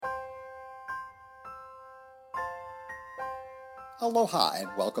Aloha and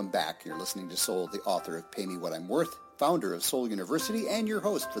welcome back. You're listening to Soul, the author of Pay Me What I'm Worth, founder of Soul University, and your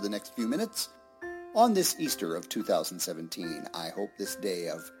host for the next few minutes. On this Easter of 2017, I hope this day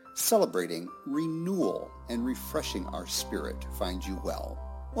of celebrating renewal and refreshing our spirit finds you well.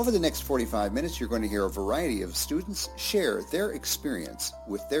 Over the next 45 minutes, you're going to hear a variety of students share their experience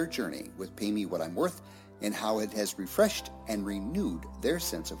with their journey with Pay Me What I'm Worth and how it has refreshed and renewed their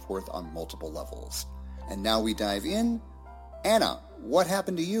sense of worth on multiple levels. And now we dive in. Anna, what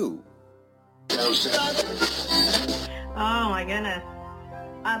happened to you? Oh my goodness.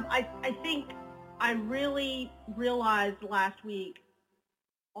 I think I really realized last week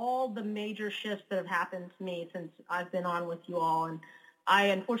all the major shifts that have happened to me since I've been on with you all. And I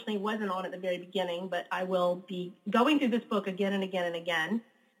unfortunately wasn't on at the very beginning, but I will be going through this book again and again and again,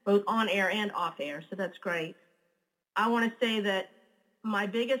 both on air and off air. So that's great. I want to say that my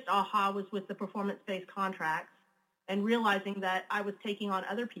biggest aha was with the performance-based contracts and realizing that I was taking on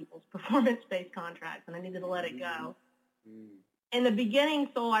other people's performance-based contracts and I needed to let it go. In the beginning,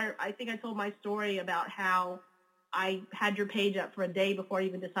 so I think I told my story about how I had your page up for a day before I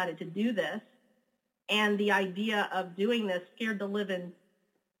even decided to do this. And the idea of doing this scared the living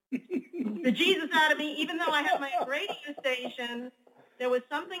bejesus out of me. Even though I had my own radio station, there was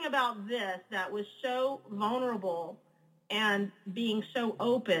something about this that was so vulnerable and being so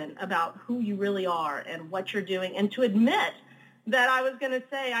open about who you really are and what you're doing, and to admit that I was going to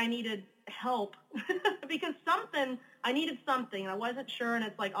say I needed help because I needed something, and I wasn't sure. And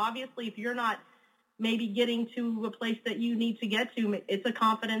it's like, obviously, if you're not maybe getting to a place that you need to get to, it's a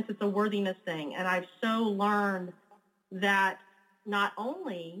confidence, it's a worthiness thing. And I've so learned that not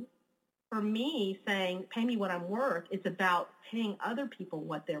only for me saying, pay me what I'm worth, it's about paying other people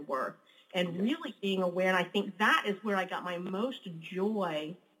what they're worth. And really being aware, and I think that is where I got my most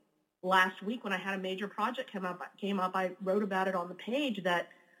joy last week when I had a major project came up. I wrote about it on the page that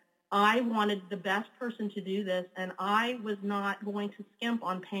I wanted the best person to do this, and I was not going to skimp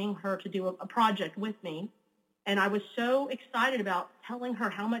on paying her to do a project with me. And I was so excited about telling her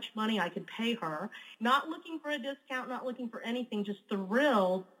how much money I could pay her, not looking for a discount, not looking for anything, just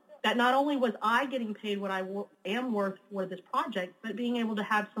thrilled that not only was I getting paid what I am worth for this project, but being able to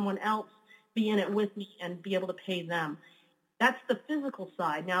have someone else be in it with me and be able to pay them. That's the physical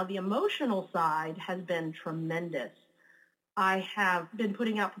side. Now, the emotional side has been tremendous. I have been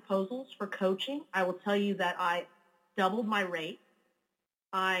putting out proposals for coaching. I will tell you that I doubled my rate.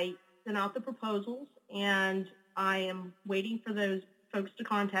 I sent out the proposals, and I am waiting for those folks to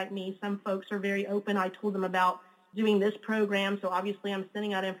contact me. Some folks are very open. I told them about doing this program, so obviously I'm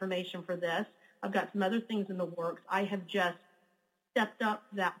sending out information for this. I've got some other things in the works. I have just stepped up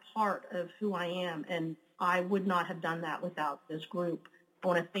that part of who I am, and I would not have done that without this group. I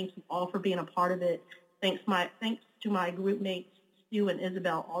want to thank you all for being a part of it. Thanks to my group mates, Stu and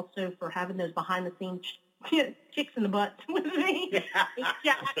Isabel, also for having those behind-the-scenes kicks in the butt with me.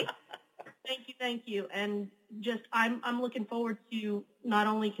 Thank you. And just I'm looking forward to not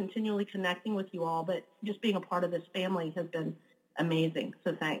only continually connecting with you all, but just being a part of this family has been amazing.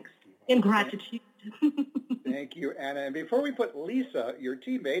 So thanks. In gratitude. Thank you, Anna. And before we put Lisa, your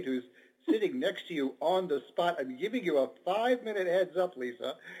teammate, who's sitting next to you on the spot, I'm giving you a 5-minute heads up,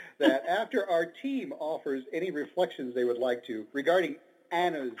 Lisa, that after our team offers any reflections they would like to regarding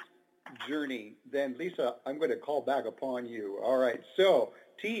Anna's journey, then Lisa, I'm going to call back upon you. All right. So,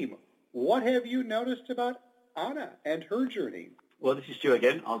 team, what have you noticed about Anna and her journey? Well, this is Stu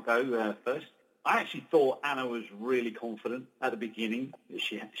again. I'll go first. I actually thought Anna was really confident at the beginning.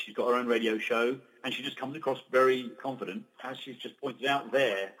 She's got her own radio show, and she just comes across very confident. As she's just pointed out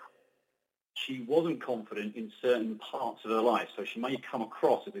there, she wasn't confident in certain parts of her life. So she may come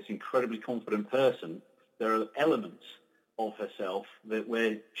across as this incredibly confident person. There are elements of herself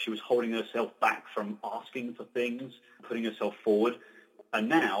where she was holding herself back from asking for things, putting herself forward. And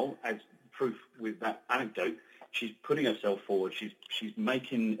now, as proof with that anecdote, she's putting herself forward. She's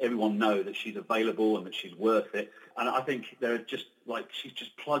making everyone know that she's available and that she's worth it. And I think they're just she's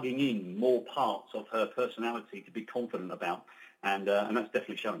just plugging in more parts of her personality to be confident about. And that's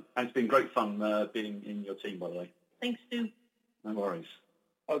definitely showing. And it's been great fun being in your team, by the way. Thanks, Stu. No worries.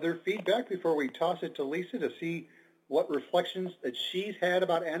 Other feedback before we toss it to Lisa to see what reflections that she's had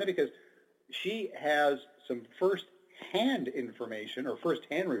about Anna, because she has some first-hand information or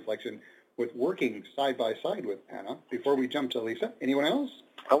first-hand reflection with working side by side with Anna. Before we jump to Lisa, anyone else?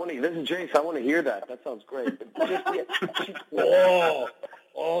 This is Jace. I want to hear that. That sounds great.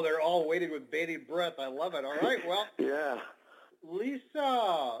 Oh, they're all waiting with bated breath. I love it. All right, well. Yeah.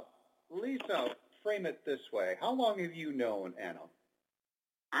 Lisa, frame it this way. How long have you known Anna?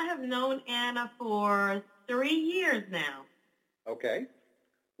 I have known Anna for 3 years now. Okay.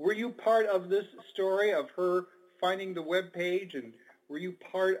 Were you part of this story of her finding the web page, and were you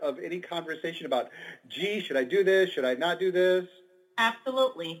part of any conversation about, gee, should I do this? Should I not do this?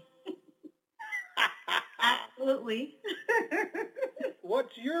 Absolutely. Absolutely.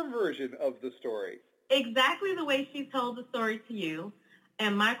 What's your version of the story? Exactly the way she told the story to you.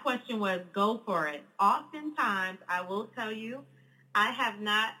 And my question was, go for it. Oftentimes, I will tell you, I have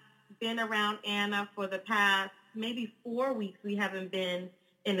not been around Anna for the past maybe 4 weeks. We haven't been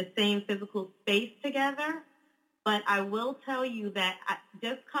in the same physical space together. But I will tell you that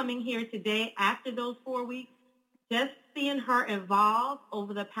just coming here today after those 4 weeks, just seeing her evolve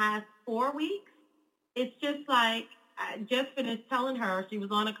over the past 4 weeks, it's just like I just finished telling her she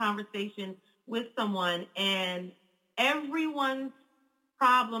was on a conversation with someone, and everyone's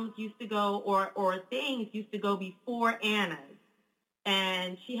problems used to go or things used to go before Anna's.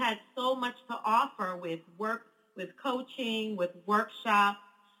 And she had so much to offer with work, with coaching, with workshops,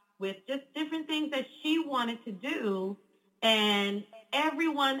 with just different things that she wanted to do. And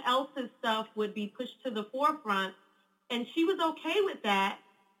everyone else's stuff would be pushed to the forefront. And she was okay with that.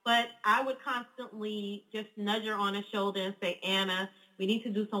 But I would constantly just nudge her on the shoulder and say, Anna, we need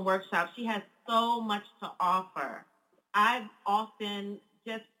to do some workshops. She has so much to offer. I've often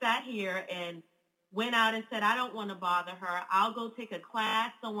just sat here and went out and said, I don't want to bother her. I'll go take a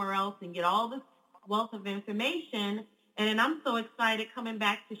class somewhere else and get all this wealth of information. And then I'm so excited coming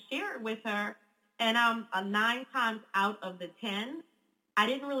back to share it with her. And I'm 9 times out of the 10. I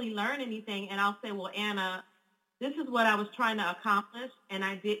didn't really learn anything. And I'll say, well, Anna, this is what I was trying to accomplish, and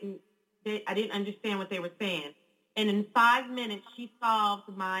I didn't understand what they were saying. And in 5 minutes, she solved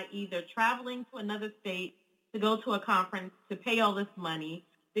my either traveling to another state to go to a conference to pay all this money,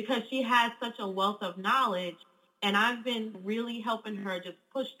 because she has such a wealth of knowledge, and I've been really helping her just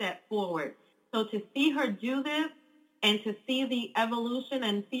push that forward. So to see her do this and to see the evolution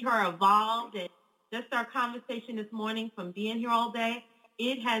and see her evolve, and just our conversation this morning from being here all day,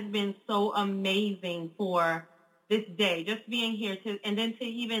 it has been so amazing for this day, just being here and then to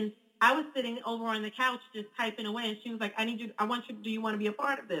even, I was sitting over on the couch just typing away, and she was like, do you want to be a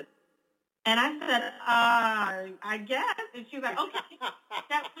part of this? And I said, I guess. And she was like, okay,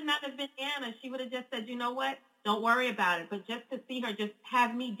 that would not have been Anna. She would have just said, you know what? Don't worry about it. But just to see her just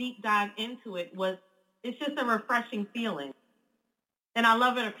have me deep dive into it it's just a refreshing feeling. And I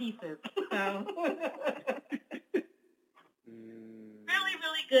love her to pieces. So really,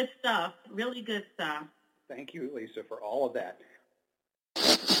 really good stuff. Really good stuff. Thank you, Lisa, for all of that.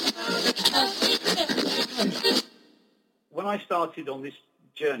 When I started on this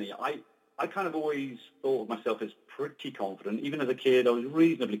journey, I kind of always thought of myself as pretty confident. Even as a kid, I was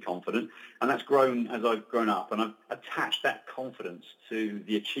reasonably confident, and that's grown as I've grown up, and I've attached that confidence to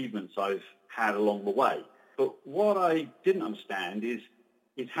the achievements I've had along the way. But what I didn't understand is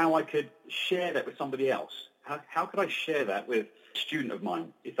how I could share that with somebody else. How could I share that with a student of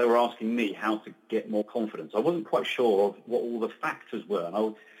mine if they were asking me how to get more confidence? I wasn't quite sure of what all the factors were,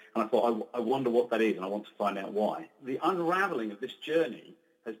 and I thought, I wonder what that is, and I want to find out why. The unraveling of this journey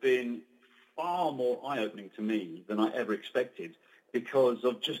has been far more eye-opening to me than I ever expected, because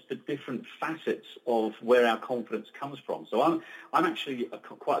of just the different facets of where our confidence comes from. So I'm actually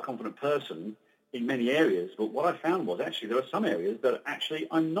quite a confident person in many areas, but what I found was actually there are some areas that actually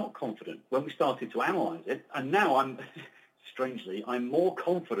I'm not confident when we started to analyze it, and now I'm, strangely, I'm more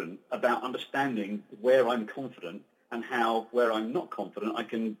confident about understanding where I'm confident and how, where I'm not confident, I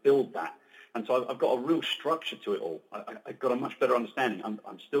can build that. And so I've got a real structure to it all. I've got a much better understanding.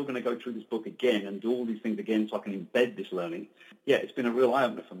 I'm still going to go through this book again and do all these things again so I can embed this learning. Yeah, it's been a real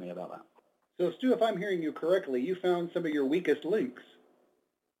eye-opener for me about that. So, Stu, if I'm hearing you correctly, you found some of your weakest links.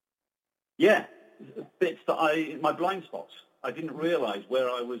 Yeah, bits that my blind spots. I didn't realize where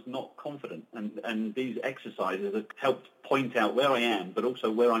I was not confident, and these exercises have helped point out where I am, but also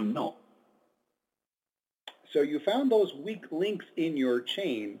where I'm not. So you found those weak links in your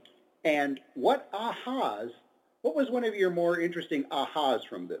chain, and what was one of your more interesting ahas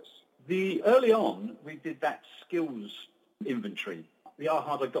from this? Early on, we did that skills inventory. The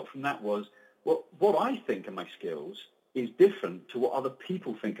ahas I got from that was, what I think are my skills is different to what other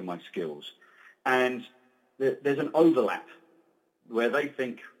people think are my skills. And there's an overlap where they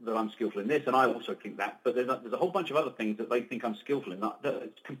think that I'm skillful in this, and I also think that, but there's a whole bunch of other things that they think I'm skillful in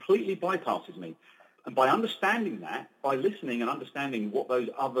that completely bypasses me. And by understanding that, by listening and understanding what those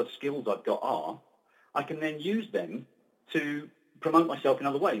other skills I've got are, I can then use them to promote myself in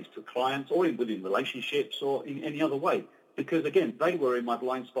other ways, to clients or within relationships or in any other way. Because, again, they were in my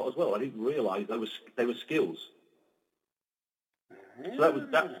blind spot as well. I didn't realize they were skills. So that was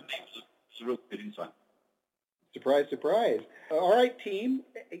a real good insight. Surprise, surprise. All right, team,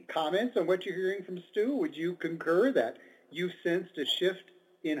 comments on what you're hearing from Stu? Would you concur that you've sensed a shift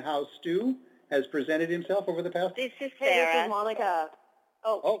in how Stu has presented himself over the past? This is Hey, Sarah. this is Monica.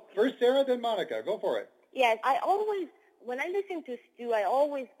 Oh, first Sarah, then Monica. Go for it. Yes, when I listen to Stu, I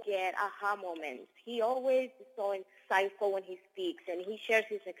always get aha moments. He always is so insightful when he speaks, and he shares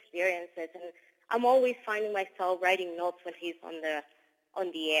his experiences. And I'm always finding myself writing notes when he's on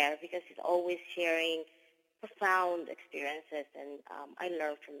the air because he's always sharing profound experiences, and I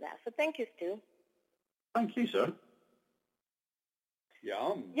learn from that. So thank you, Stu. Thank you, sir.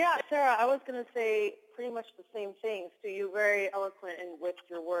 Yum. Yeah, Sarah, I was going to say pretty much the same thing. Stu, you're very eloquent and with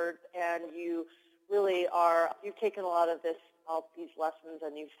your words, and you really are, you've taken a lot of these lessons,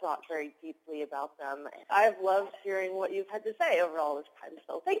 and you've thought very deeply about them. I've loved hearing what you've had to say over all this time,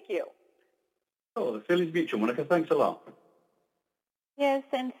 so thank you. Oh, the feeling's mutual, Monica. Thanks a lot. Yes,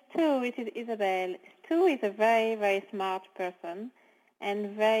 and Stu, it is Isabel. Stu is a very, very smart person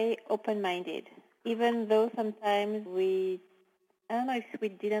and very open-minded, even though sometimes it's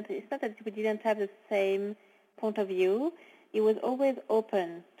not that we didn't have the same point of view. He was always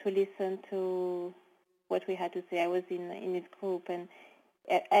open to listen to what we had to say. I was in his group, and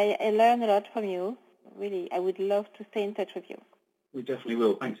I learned a lot from you. Really, I would love to stay in touch with you. We definitely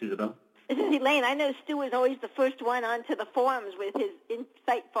will. Thanks, Isabel. This is Elaine. I know Stu was always the first one onto the forums with his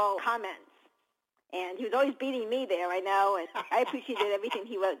insightful comments. And he was always beating me there, I know. And I appreciated everything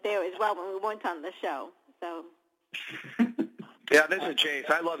he wrote there as well when we weren't on the show. So. Yeah, this is Chase.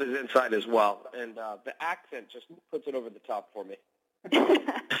 I love his insight as well. And the accent just puts it over the top for me.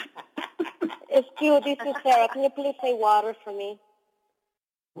 Stu, this is Sarah. Can you please say water for me?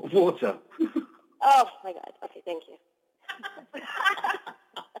 Water. Oh, my God. Okay, thank you.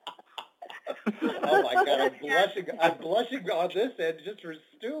 Oh my God, I'm blushing on this end just for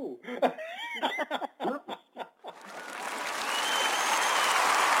Stu.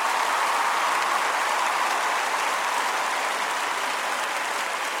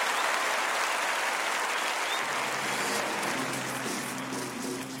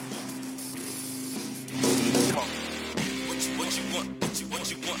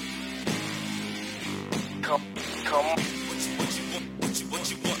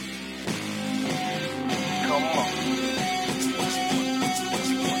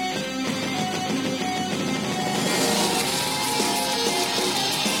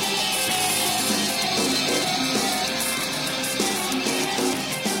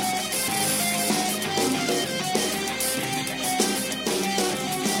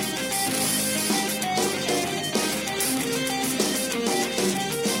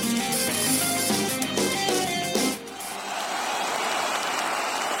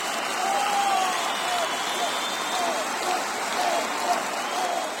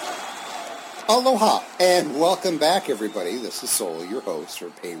 Aloha, and welcome back, everybody. This is Sol, your host for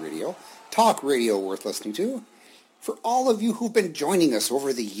Pay Radio, talk radio worth listening to. For all of you who've been joining us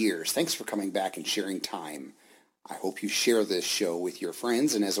over the years, thanks for coming back and sharing time. I hope you share this show with your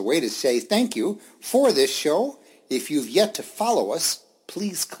friends, and as a way to say thank you for this show, if you've yet to follow us,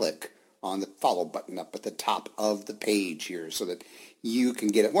 please click on the follow button up at the top of the page here so that you can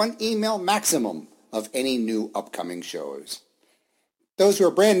get one email maximum of any new upcoming shows. Those who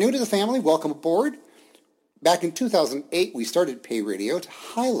are brand new to the family, welcome aboard. Back in 2008, we started Pay Radio to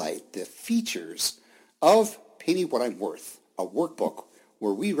highlight the features of Pay Me What I'm Worth, a workbook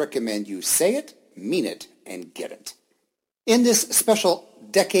where we recommend you say it, mean it, and get it. In this special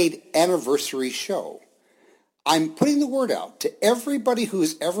decade anniversary show, I'm putting the word out to everybody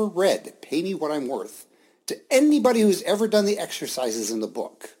who's ever read Pay Me What I'm Worth, to anybody who's ever done the exercises in the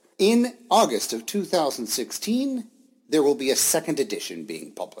book. In August of 2016, there will be a second edition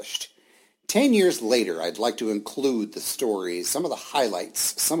being published. 10 years later, I'd like to include the stories, some of the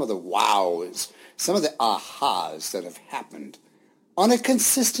highlights, some of the wows, some of the ahas that have happened on a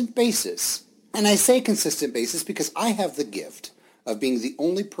consistent basis. And I say consistent basis because I have the gift of being the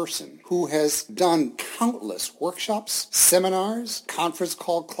only person who has done countless workshops, seminars, conference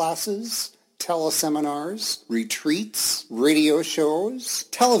call classes, teleseminars, retreats, radio shows,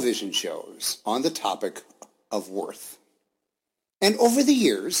 television shows on the topic of worth. And over the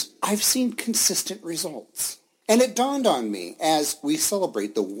years, I've seen consistent results. And it dawned on me as we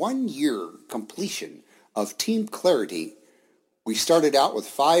celebrate the 1-year completion of Team Clarity. We started out with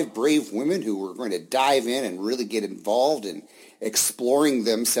 5 brave women who were going to dive in and really get involved in exploring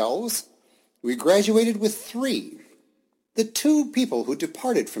themselves. We graduated with 3. The 2 people who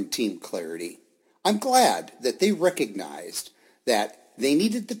departed from Team Clarity, I'm glad that they recognized that they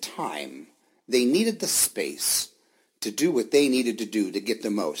needed the time, they needed the space to do what they needed to do to get the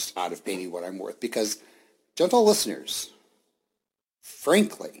most out of Pay Me What I'm Worth, because Gentle listeners,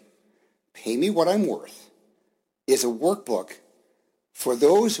 frankly, Pay Me What I'm Worth is a workbook for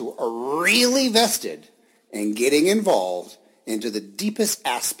those who are really vested in getting involved into the deepest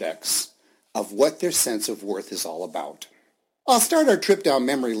aspects of what their sense of worth is all about. I'll start our trip down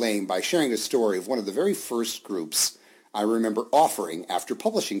memory lane by sharing a story of one of the very first groups I remember offering after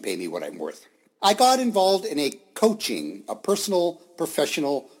publishing Pay Me What I'm Worth. I got involved in a personal,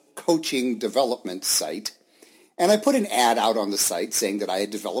 professional coaching development site, and I put an ad out on the site saying that I had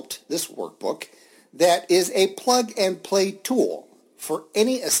developed this workbook that is a plug-and-play tool for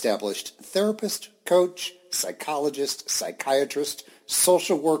any established therapist, coach, psychologist, psychiatrist,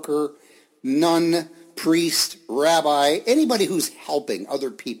 social worker, nun, priest, rabbi, anybody who's helping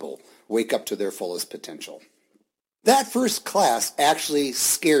other people wake up to their fullest potential. That first class actually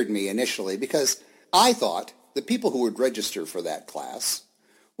scared me initially because I thought the people who would register for that class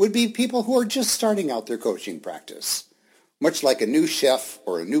would be people who are just starting out their coaching practice, much like a new chef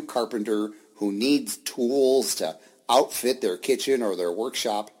or a new carpenter who needs tools to outfit their kitchen or their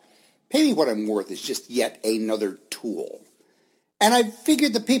workshop. Pay Me What I'm Worth is just yet another tool. And I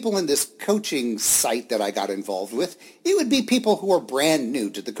figured the people in this coaching site that I got involved with, it would be people who are brand new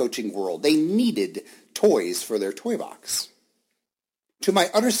to the coaching world. They needed toys for their toy box. To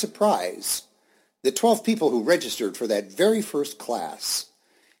my utter surprise, the 12 people who registered for that very first class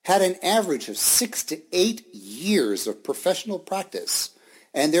had an average of 6 to 8 years of professional practice,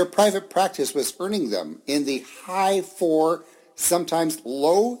 and their private practice was earning them in the high 4, sometimes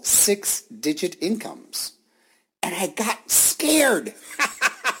low 6-digit incomes. And I got scared.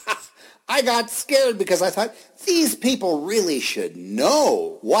 I got scared because I thought, these people really should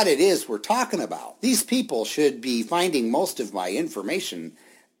know what it is we're talking about. These people should be finding most of my information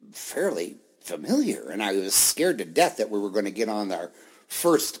fairly familiar. And I was scared to death that we were going to get on our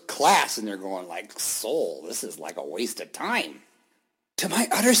first class and they're going like, Soul, this is like a waste of time. To my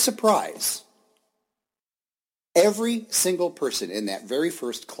utter surprise, every single person in that very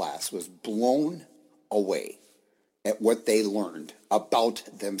first class was blown away at what they learned about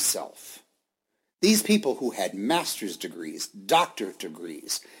themselves. These people who had master's degrees, doctorate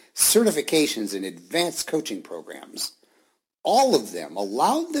degrees, certifications in advanced coaching programs, all of them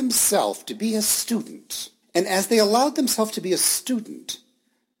allowed themselves to be a student. And as they allowed themselves to be a student,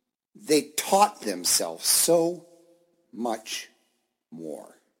 they taught themselves so much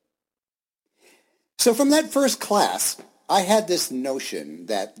more. So from that first class, I had this notion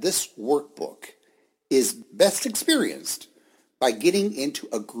that this workbook is best experienced by getting into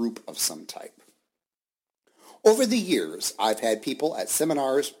a group of some type. Over the years, I've had people at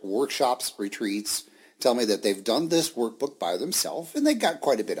seminars, workshops, retreats tell me that they've done this workbook by themselves and they got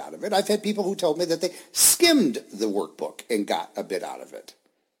quite a bit out of it. I've had people who told me that they skimmed the workbook and got a bit out of it.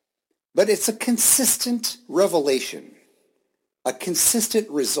 But it's a consistent revelation, a consistent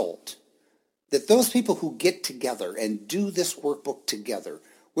result, that those people who get together and do this workbook together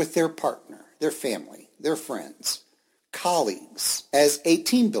with their partner, their family, their friends, colleagues, as a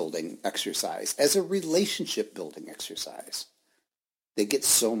team-building exercise, as a relationship-building exercise, they get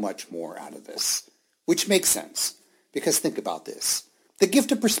so much more out of this, which makes sense, because think about this. The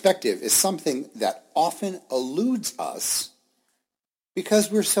gift of perspective is something that often eludes us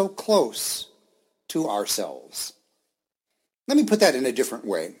because we're so close to ourselves. Let me put that in a different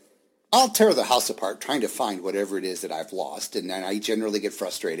way. I'll tear the house apart trying to find whatever it is that I've lost, and then I generally get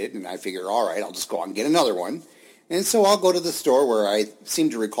frustrated, and I figure, all right, I'll just go out and get another one. And so I'll go to the store where I seem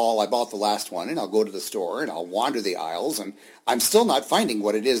to recall I bought the last one, and I'll go to the store, and I'll wander the aisles, and I'm still not finding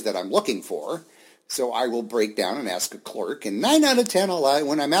what it is that I'm looking for. So I will break down and ask a clerk, and 9 out of 10,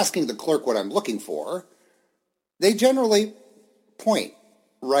 when I'm asking the clerk what I'm looking for, they generally point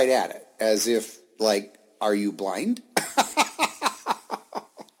right at it, as if, like, are you blind?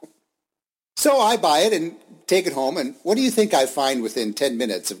 So I buy it and take it home, and what do you think I find within 10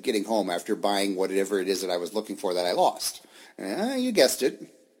 minutes of getting home after buying whatever it is that I was looking for that I lost? You guessed it.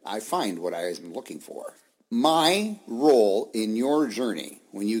 I find what I was looking for. My role in your journey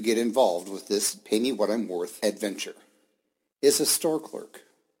when you get involved with this Pay Me What I'm Worth adventure is a store clerk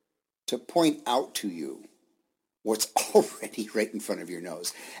to point out to you what's already right in front of your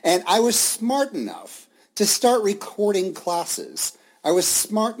nose. And I was smart enough to start recording classes. I was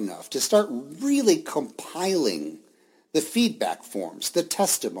smart enough to start really compiling the feedback forms, the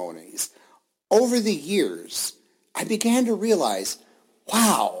testimonies. Over the years, I began to realize,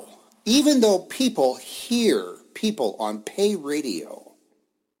 wow, even though people hear people on pay radio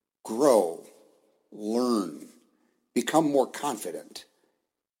grow, learn, become more confident,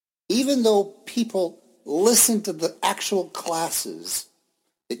 even though people listen to the actual classes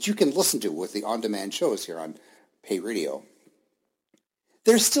that you can listen to with the on-demand shows here on Pay Radio,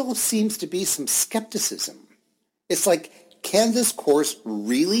 there still seems to be some skepticism. It's like, can this course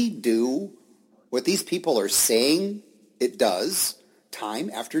really do what these people are saying it does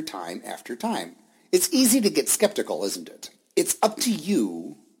time after time after time? It's easy to get skeptical, isn't it? It's up to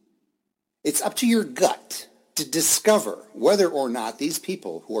you. It's up to your gut to discover whether or not these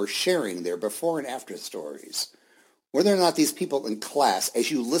people who are sharing their before and after stories, whether or not these people in class, as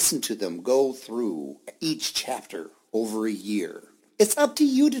you listen to them go through each chapter over a year, it's up to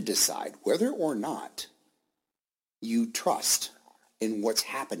you to decide whether or not you trust in what's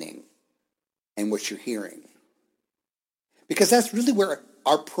happening and what you're hearing. Because that's really where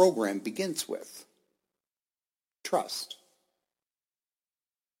our program begins with. Trust.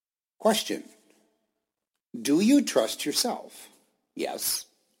 Question. Do you trust yourself? Yes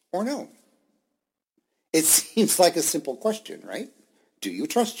or no? It seems like a simple question, right? Do you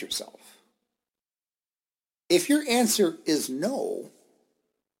trust yourself? If your answer is no,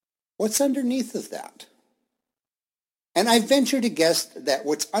 what's underneath of that? And I venture to guess that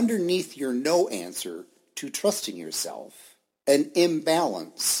what's underneath your no answer to trusting yourself, an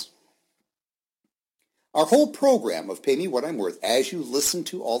imbalance. Our whole program of Pay Me What I'm Worth, as you listen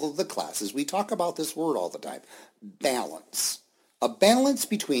to all of the classes, we talk about this word all the time, balance. A balance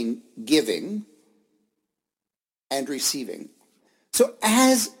between giving and receiving. So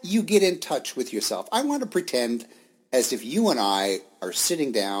as you get in touch with yourself, I want to pretend as if you and I are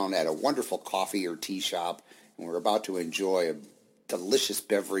sitting down at a wonderful coffee or tea shop and we're about to enjoy a delicious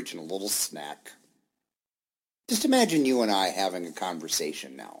beverage and a little snack. Just imagine you and I having a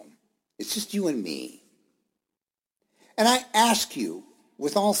conversation now. It's just you and me. And I ask you,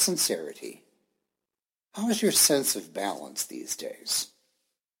 with all sincerity, how is your sense of balance these days?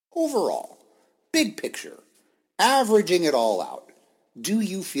 Overall, big picture, averaging it all out, do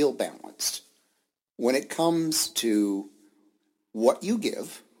you feel balanced when it comes to what you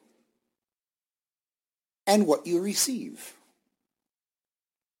give and what you receive?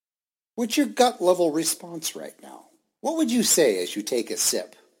 What's your gut level response right now? What would you say as you take a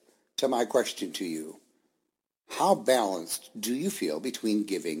sip to my question to you? How balanced do you feel between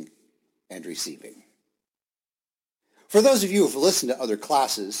giving and receiving? For those of you who have listened to other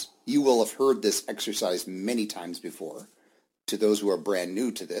classes, you will have heard this exercise many times before. To those who are brand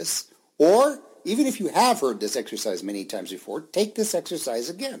new to this, or even if you have heard this exercise many times before, take this exercise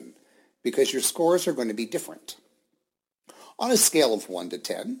again, because your scores are going to be different. On a scale of 1 to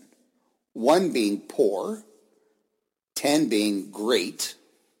 10, 1 being poor, 10 being great,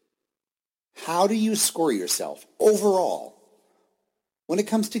 how do you score yourself overall when it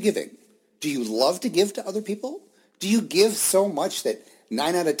comes to giving? Do you love to give to other people? Do you give so much that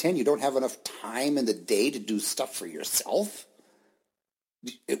 9 out of 10 you don't have enough time in the day to do stuff for yourself?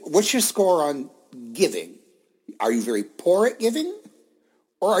 What's your score on giving? Are you very poor at giving?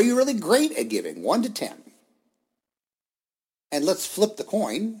 Or are you really great at giving? 1 to 10. And let's flip the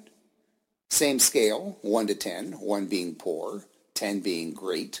coin. Same scale, 1 to 10, 1 being poor, 10 being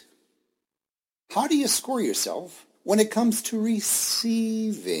great. How do you score yourself when it comes to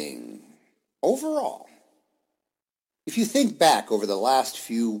receiving overall? If you think back over the last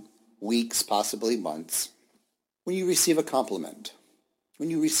few weeks, possibly months, when you receive a compliment, when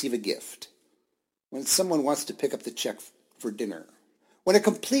you receive a gift, when someone wants to pick up the check for dinner, when a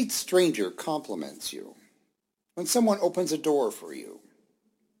complete stranger compliments you, when someone opens a door for you,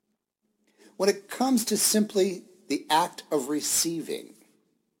 when it comes to simply the act of receiving,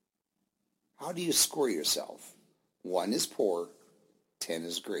 how do you score yourself? 1 is poor, 10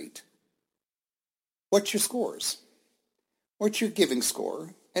 is great. What's your scores? What's your giving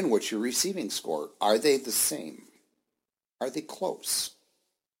score and what's your receiving score? Are they the same? Are they close?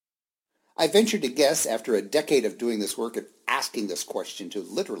 I venture to guess, after a decade of doing this work and asking this question to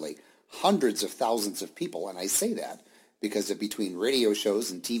literally hundreds of thousands of people, and I say that because of between radio shows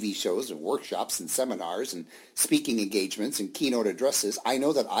and TV shows and workshops and seminars and speaking engagements and keynote addresses, I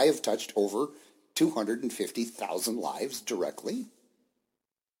know that I have touched over 250,000 lives directly.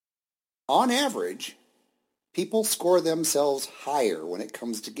 On average, people score themselves higher when it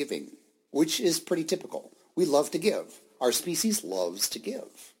comes to giving, which is pretty typical. We love to give. Our species loves to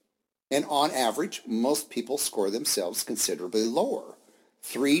give. And on average, most people score themselves considerably lower,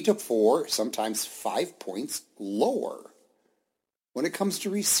 3 to 4, sometimes 5 points lower when it comes to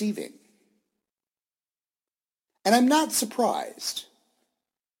receiving. And I'm not surprised,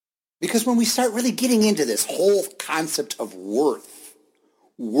 because when we start really getting into this whole concept of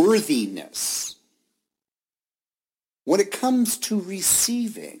worthiness, when it comes to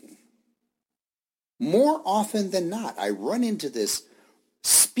receiving, more often than not, I run into this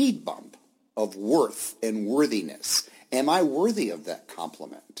speed bump of worth and worthiness. Am I worthy of that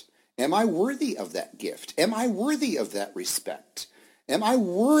compliment? Am I worthy of that gift? Am I worthy of that respect? Am I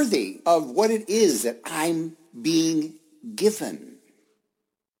worthy of what it is that I'm being given?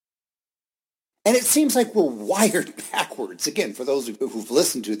 And it seems like we're wired backwards. Again, for those who've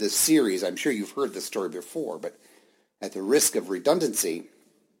listened to this series, I'm sure you've heard this story before, but at the risk of redundancy,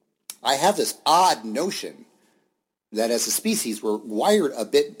 I have this odd notion that as a species, we're wired a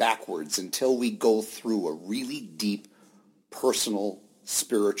bit backwards until we go through a really deep personal,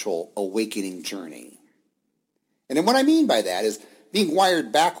 spiritual awakening journey. And then what I mean by that is being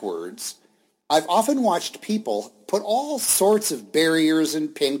wired backwards. I've often watched people put all sorts of barriers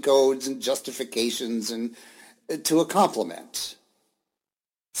and pin codes and justifications and to a compliment.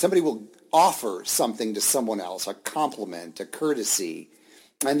 Somebody will offer something to someone else, a compliment, a courtesy,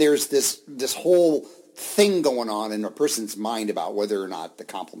 and there's this whole thing going on in a person's mind about whether or not the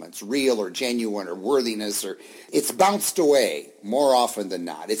compliment's real or genuine or worthiness, or it's bounced away more often than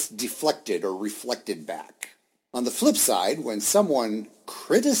not. It's deflected or reflected back. On the flip side, when someone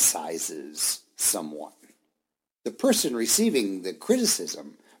criticizes someone, the person receiving the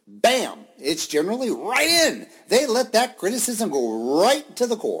criticism, bam, it's generally right in. They let that criticism go right to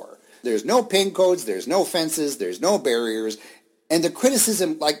the core. There's no pin codes, there's no fences, there's no barriers, and the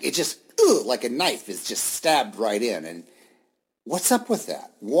criticism, it just, like a knife, is just stabbed right in. And what's up with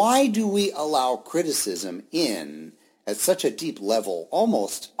that? Why do we allow criticism in at such a deep level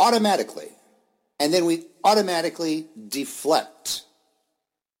almost automatically? And then we automatically deflect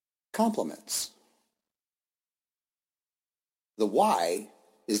compliments. The why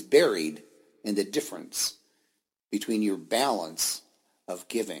is buried in the difference between your balance of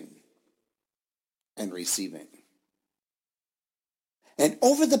giving and receiving. And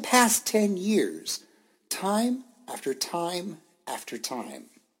over the past 10 years, time after time after time,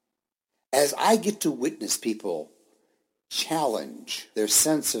 as I get to witness people challenge their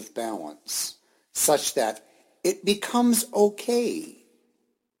sense of balance such that it becomes okay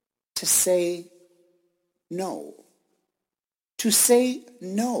to say no. To say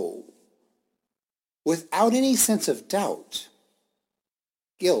no without any sense of doubt,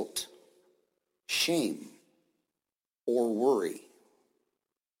 guilt, shame, or worry.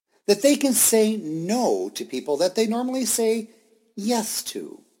 That they can say no to people that they normally say yes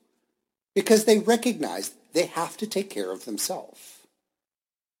to because they recognize they have to take care of themselves.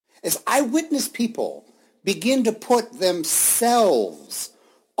 As I witness people begin to put themselves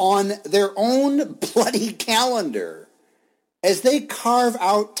on their own bloody calendar as they carve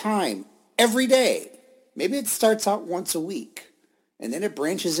out time every day. Maybe it starts out once a week, and then it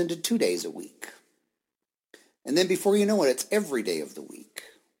branches into 2 days a week. And then before you know it, it's every day of the week.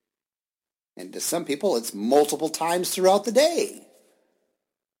 And to some people, it's multiple times throughout the day.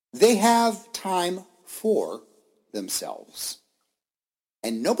 They have time for themselves.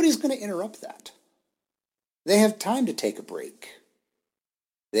 And nobody's going to interrupt that. They have time to take a break.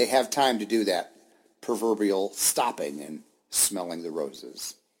 They have time to do that proverbial stopping and smelling the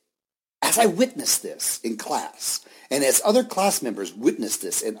roses. As I witness this in class, and as other class members witness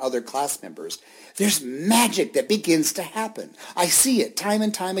this in other class members, there's magic that begins to happen. I see it time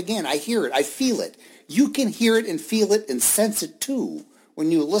and time again. I hear it. I feel it. You can hear it and feel it and sense it too when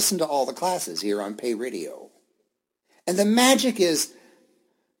you listen to all the classes here on Pay Radio. And the magic is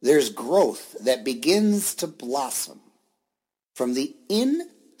there's growth that begins to blossom from the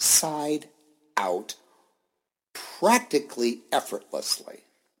inside out practically effortlessly.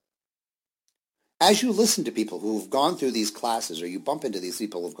 As you listen to people who have gone through these classes or you bump into these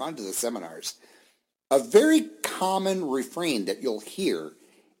people who have gone to the seminars, a very common refrain that you'll hear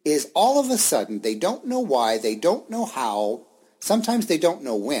is all of a sudden they don't know why, they don't know how, sometimes they don't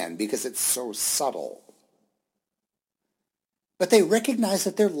know when because it's so subtle. But they recognize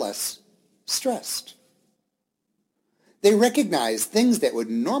that they're less stressed. They recognize things that would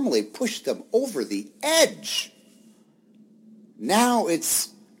normally push them over the edge. Now it's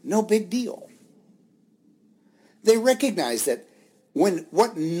no big deal. They recognize that when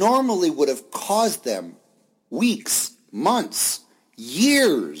what normally would have caused them weeks, months,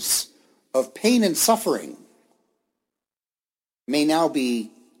 years of pain and suffering may now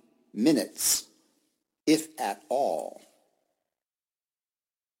be minutes, if at all.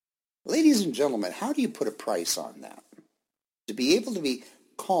 Ladies and gentlemen, how do you put a price on that? To be able to be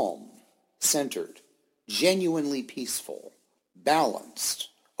calm, centered, genuinely peaceful, balanced,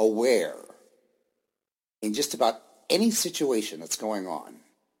 aware in just about any situation that's going on.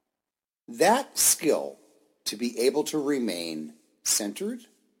 That skill to be able to remain centered,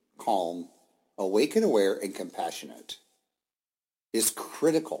 calm, awake and aware, and compassionate is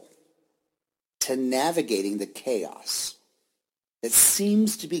critical to navigating the chaos that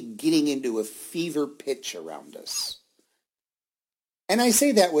seems to be getting into a fever pitch around us. And I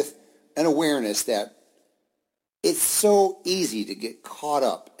say that with an awareness that it's so easy to get caught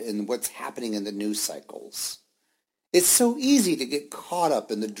up in what's happening in the news cycles. It's so easy to get caught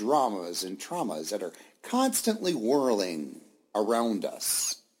up in the dramas and traumas that are constantly whirling around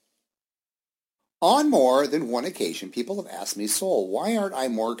us. On more than one occasion, people have asked me, Soul, why aren't I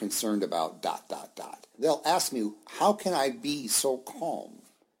more concerned about ... They'll ask me, how can I be so calm?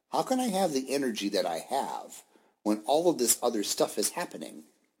 How can I have the energy that I have when all of this other stuff is happening?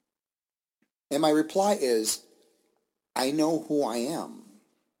 And my reply is, I know who I am.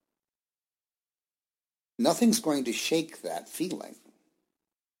 Nothing's going to shake that feeling.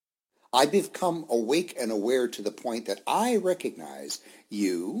 I become awake and aware to the point that I recognize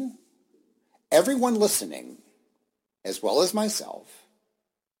you, everyone listening, as well as myself,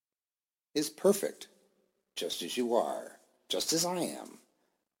 is perfect, just as you are, just as I am.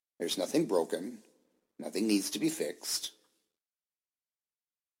 There's nothing broken. Nothing needs to be fixed.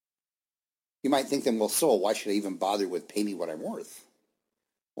 You might think then, well, Soul, why should I even bother with Pay Me What I'm Worth?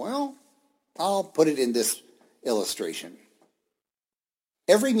 Well, I'll put it in this illustration.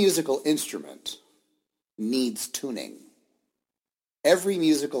 Every musical instrument needs tuning. Every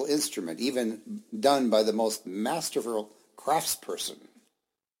musical instrument, even done by the most masterful craftsperson,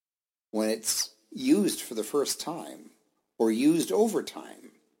 when it's used for the first time or used over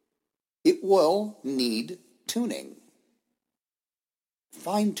time, it will need tuning,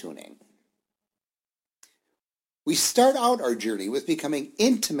 fine-tuning. We start out our journey with becoming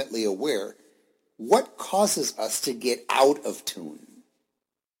intimately aware what causes us to get out of tune.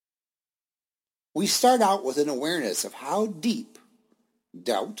 We start out with an awareness of how deep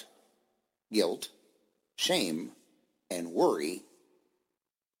doubt, guilt, shame, and worry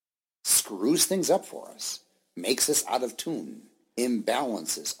screws things up for us, makes us out of tune,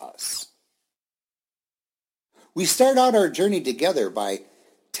 imbalances us. We start out our journey together by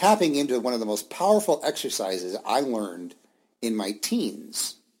tapping into one of the most powerful exercises I learned in my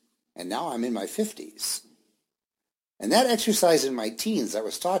teens, and now I'm in my 50s. And that exercise in my teens that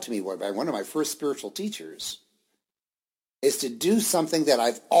was taught to me by one of my first spiritual teachers is to do something that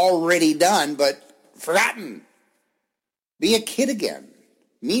I've already done but forgotten. Be a kid again,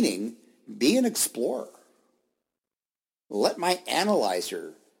 meaning be an explorer. Let my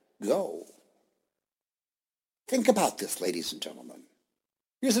analyzer go. Think about this, ladies and gentlemen.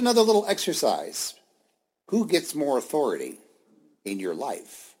 Here's another little exercise. Who gets more authority in your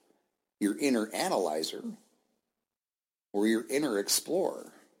life? Your inner analyzer or your inner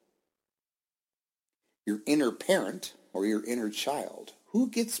explorer? Your inner parent or your inner child? Who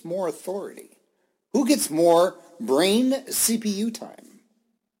gets more authority? Who gets more brain CPU time?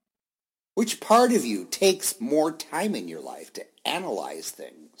 Which part of you takes more time in your life to analyze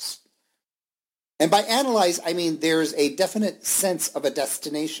things? And by analyze, I mean there's a definite sense of a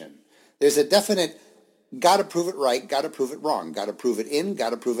destination. There's a definite, gotta prove it right, gotta prove it wrong, gotta prove it in,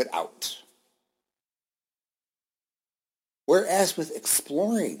 gotta prove it out. Whereas with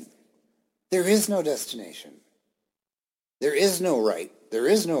exploring, there is no destination. There is no right. There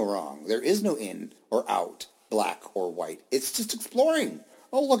is no wrong. There is no in or out, black or white. It's just exploring.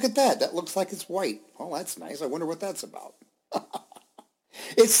 Oh, look at that. That looks like it's white. Oh, that's nice. I wonder what that's about.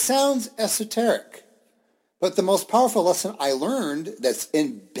 It sounds esoteric, but the most powerful lesson I learned that's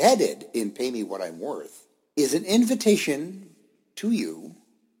embedded in Pay Me What I'm Worth is an invitation to you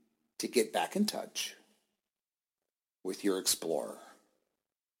to get back in touch with your explorer.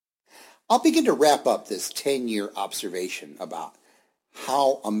 I'll begin to wrap up this 10-year observation about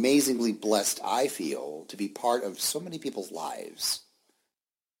how amazingly blessed I feel to be part of so many people's lives.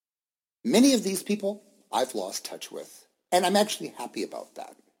 Many of these people I've lost touch with, and I'm actually happy about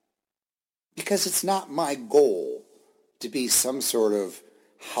that, because it's not my goal to be some sort of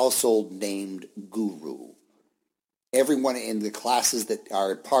household named guru. Everyone in the classes that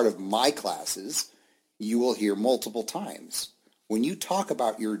are part of my classes, you will hear multiple times. When you talk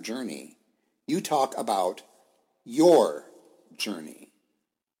about your journey, you talk about your journey.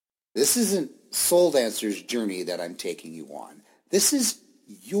 This isn't Soul Dancer's journey that I'm taking you on. This is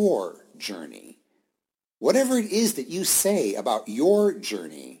your journey. Whatever it is that you say about your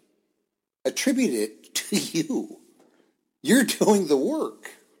journey, attribute it to you. You're doing the work.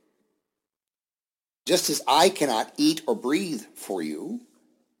 Just as I cannot eat or breathe for you,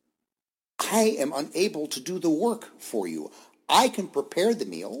 I am unable to do the work for you. I can prepare the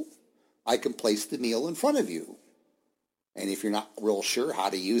meal. I can place the meal in front of you. And if you're not real sure how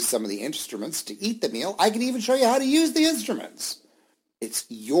to use some of the instruments to eat the meal, I can even show you how to use the instruments. It's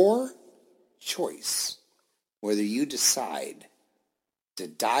your choice whether you decide to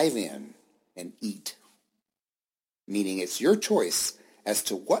dive in and eat. Meaning it's your choice as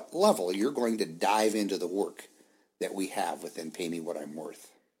to what level you're going to dive into the work that we have within Pay Me What I'm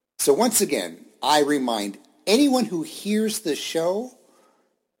Worth. So once again, I remind anyone who hears the show,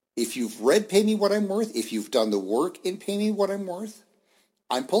 if you've read Pay Me What I'm Worth, if you've done the work in Pay Me What I'm Worth,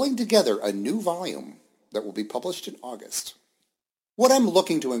 I'm pulling together a new volume that will be published in August. What I'm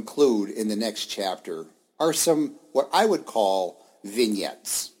looking to include in the next chapter are some what I would call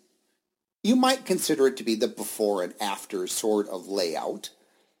vignettes. You might consider it to be the before and after sort of layout.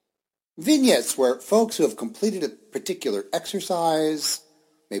 Vignettes where folks who have completed a particular exercise,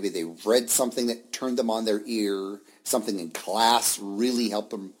 maybe they read something that turned them on their ear, something in class really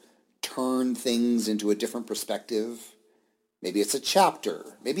helped them turn things into a different perspective. Maybe it's a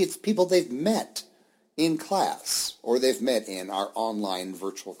chapter. Maybe it's people they've met in class or they've met in our online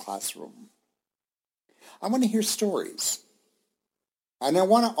virtual classroom. I want to hear stories. And I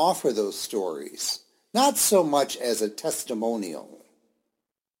want to offer those stories, not so much as a testimonial,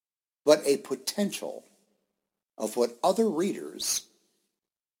 but a potential of what other readers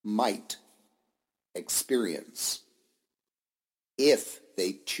might experience if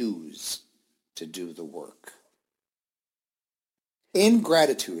they choose to do the work. In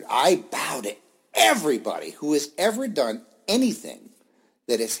gratitude, I bow to everybody who has ever done anything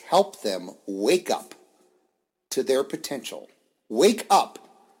that has helped them wake up to their potential. Wake up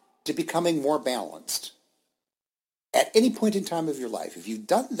to becoming more balanced. At any point in time of your life, if you've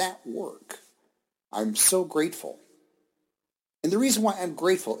done that work, I'm so grateful. And the reason why I'm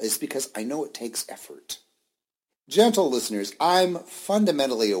grateful is because I know it takes effort. Gentle listeners, I'm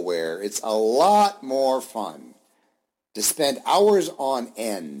fundamentally aware it's a lot more fun to spend hours on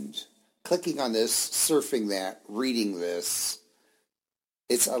end clicking on this, surfing that, reading this.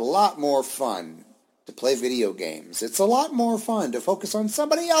 It's a lot more fun to play video games. It's a lot more fun to focus on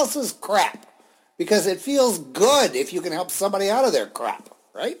somebody else's crap because it feels good if you can help somebody out of their crap,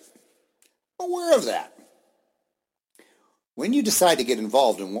 right? Aware of that. When you decide to get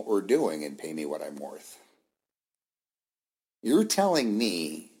involved in what we're doing and Pay Me What I'm Worth, you're telling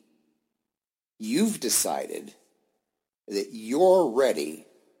me you've decided that you're ready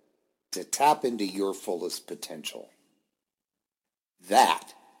to tap into your fullest potential.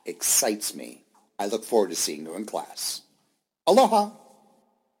 That excites me. I look forward to seeing you in class. Aloha.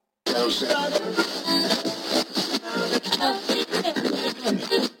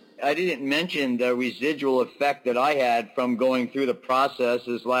 I didn't mention the residual effect that I had from going through the process.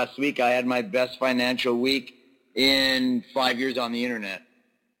 Is last week I had my best financial week in 5 years on the internet.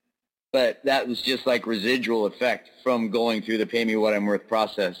 But that was just like residual effect from going through the Pay Me What I'm Worth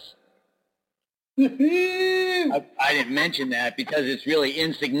process. I didn't mention that because it's really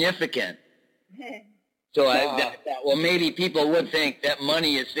insignificant. So well, maybe people would think that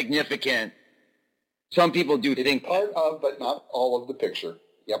money is significant. Some people do think part of, but not all of the picture.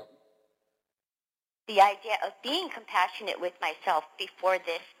 Yep. The idea of being compassionate with myself before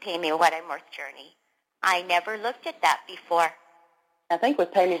this Pay Me What I'm Worth journey. I never looked at that before. I think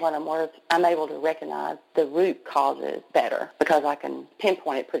with Pay Me What I'm Worth, I'm able to recognize the root causes better because I can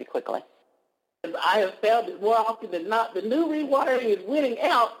pinpoint it pretty quickly. I have found it more often than not. The new rewiring is winning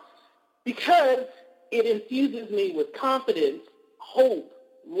out because it infuses me with confidence, hope,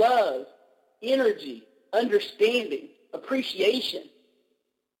 love, energy, understanding, appreciation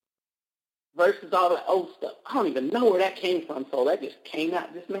versus all the old stuff. I don't even know where that came from, so that just came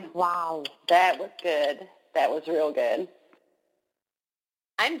out just now. Wow, that was good. That was real good.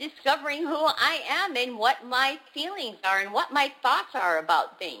 I'm discovering who I am and what my feelings are and what my thoughts are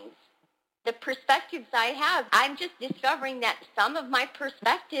about things. The perspectives I have, I'm just discovering that some of my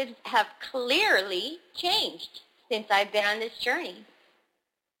perspectives have clearly changed since I've been on this journey.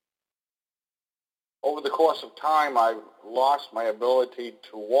 Over the course of time, I've lost my ability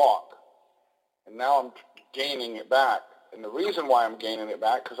to walk, and now I'm gaining it back. And the reason why I'm gaining it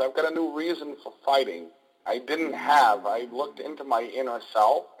back, because I've got a new reason for fighting. I didn't have. I looked into my inner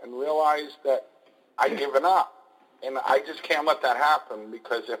self and realized that I'd given up. And I just can't let that happen,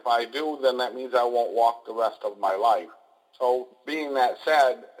 because if I do, then that means I won't walk the rest of my life. So being that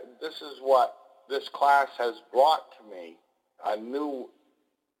said, this is what this class has brought to me, a new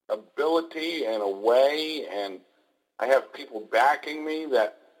ability and a way, and I have people backing me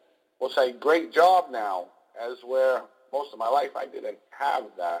that will say, great job now, as where most of my life I didn't have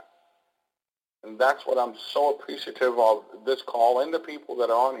that. And that's what I'm so appreciative of this call and the people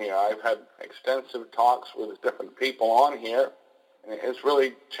that are on here. I've had extensive talks with different people on here, and it's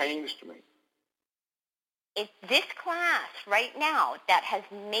really changed me. It's this class right now that has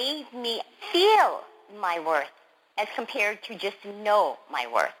made me feel my worth as compared to just know my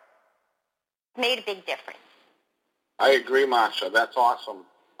worth. It's made a big difference. I agree, Marsha. That's awesome.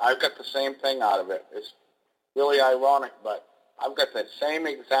 I've got the same thing out of it. It's really ironic, but I've got that same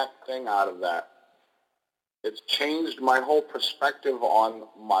exact thing out of that. It's changed my whole perspective on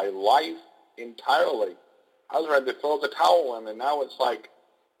my life entirely. I was ready to throw the towel in, and now it's like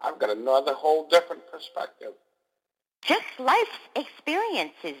I've got another whole different perspective. Just life's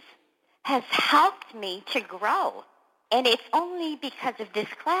experiences has helped me to grow. And it's only because of this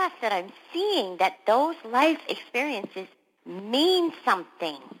class that I'm seeing that those life experiences mean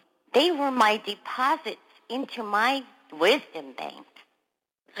something. They were my deposits into my wisdom bank.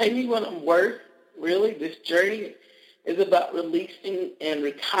 Pay me what I'm worth. Really, this journey is about releasing and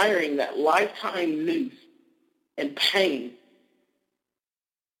retiring that lifetime noose and pain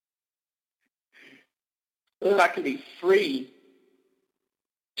so that I can be free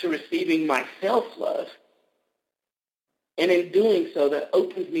to receiving my self-love. And in doing so, that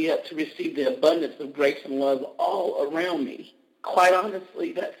opens me up to receive the abundance of grace and love all around me. Quite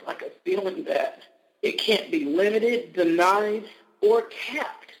honestly, that's like a feeling that it can't be limited, denied, or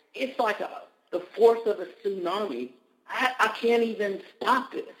capped. It's like the force of a tsunami. I can't even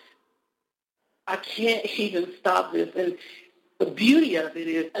stop this. I can't even stop this. And the beauty of it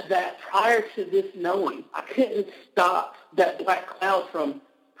is that prior to this knowing, I couldn't stop that black cloud from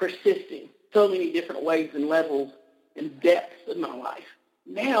persisting so many different ways and levels and depths of my life.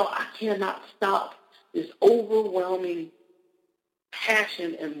 Now I cannot stop this overwhelming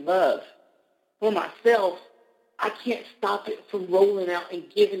passion and love for myself. I can't stop it from rolling out and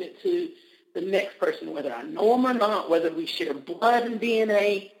giving it to the next person, whether I know them or not, whether we share blood and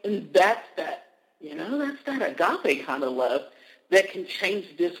DNA, and that's that agape kind of love that can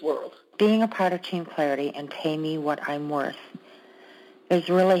change this world. Being a part of Team Clarity and Pay Me What I'm Worth is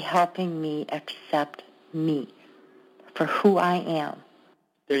really helping me accept me for who I am.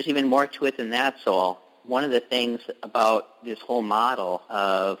 There's even more to it than that, Soul. One of the things about this whole model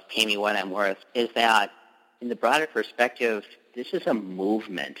of Pay Me What I'm Worth is that in the broader perspective, this is a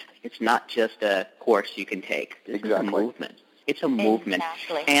movement. It's not just a course you can take. This is a movement. It's a movement.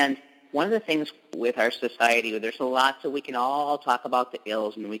 Exactly. And one of the things with our society, there's a lot that we can all talk about the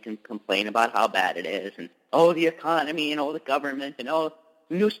ills, and we can complain about how bad it is, and, the economy, and, the government, and,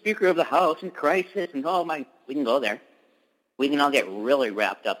 new Speaker of the House, and crisis, and, we can go there. We can all get really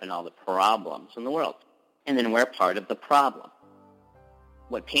wrapped up in all the problems in the world, and then we're part of the problem.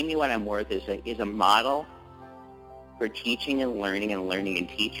 What Pay Me What I'm Worth is a model for teaching and learning and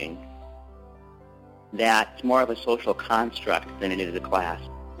teaching that's more of a social construct than it is a class.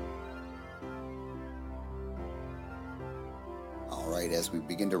 All right, as we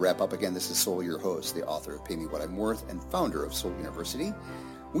begin to wrap up again, this is Soul, your host, the author of Pay Me What I'm Worth and founder of Soul University.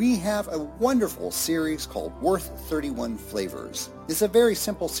 We have a wonderful series called Worth 31 Flavors. It's a very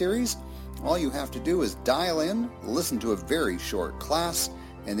simple series. All you have to do is dial in, listen to a very short class,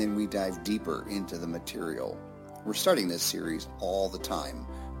 and then we dive deeper into the material. We're starting this series all the time.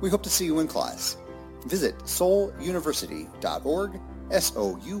 We hope to see you in class. Visit souluniversity.org,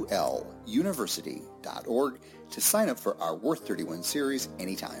 SOUL university.org, to sign up for our Worth 31 series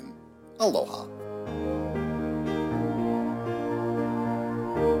anytime. Aloha.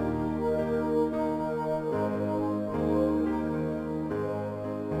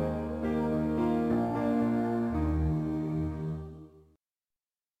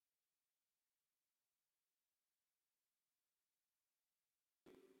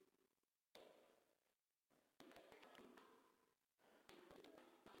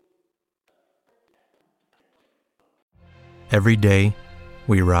 Every day,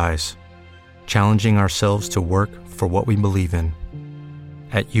 we rise, challenging ourselves to work for what we believe in.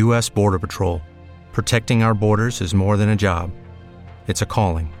 At U.S. Border Patrol, protecting our borders is more than a job. It's a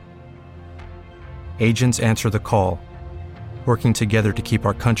calling. Agents answer the call, working together to keep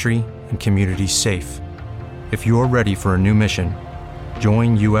our country and communities safe. If you're ready for a new mission,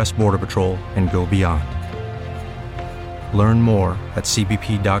 join U.S. Border Patrol and go beyond. Learn more at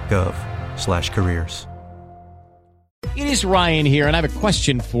cbp.gov/careers. It is Ryan here, and I have a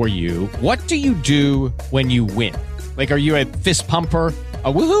question for you. What do you do when you win? Like, are you a fist pumper,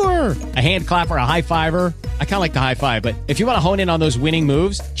 a woohooer, a hand clapper, a high fiver? I kind of like the high five, but if you want to hone in on those winning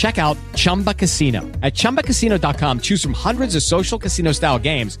moves, check out Chumba Casino. At ChumbaCasino.com, choose from hundreds of social casino-style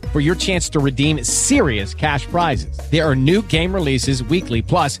games for your chance to redeem serious cash prizes. There are new game releases weekly,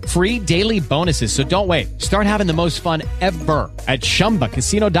 plus free daily bonuses, so don't wait. Start having the most fun ever at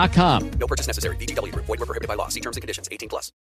ChumbaCasino.com. No purchase necessary. VGW Group. Void where prohibited by law. See terms and conditions. 18+.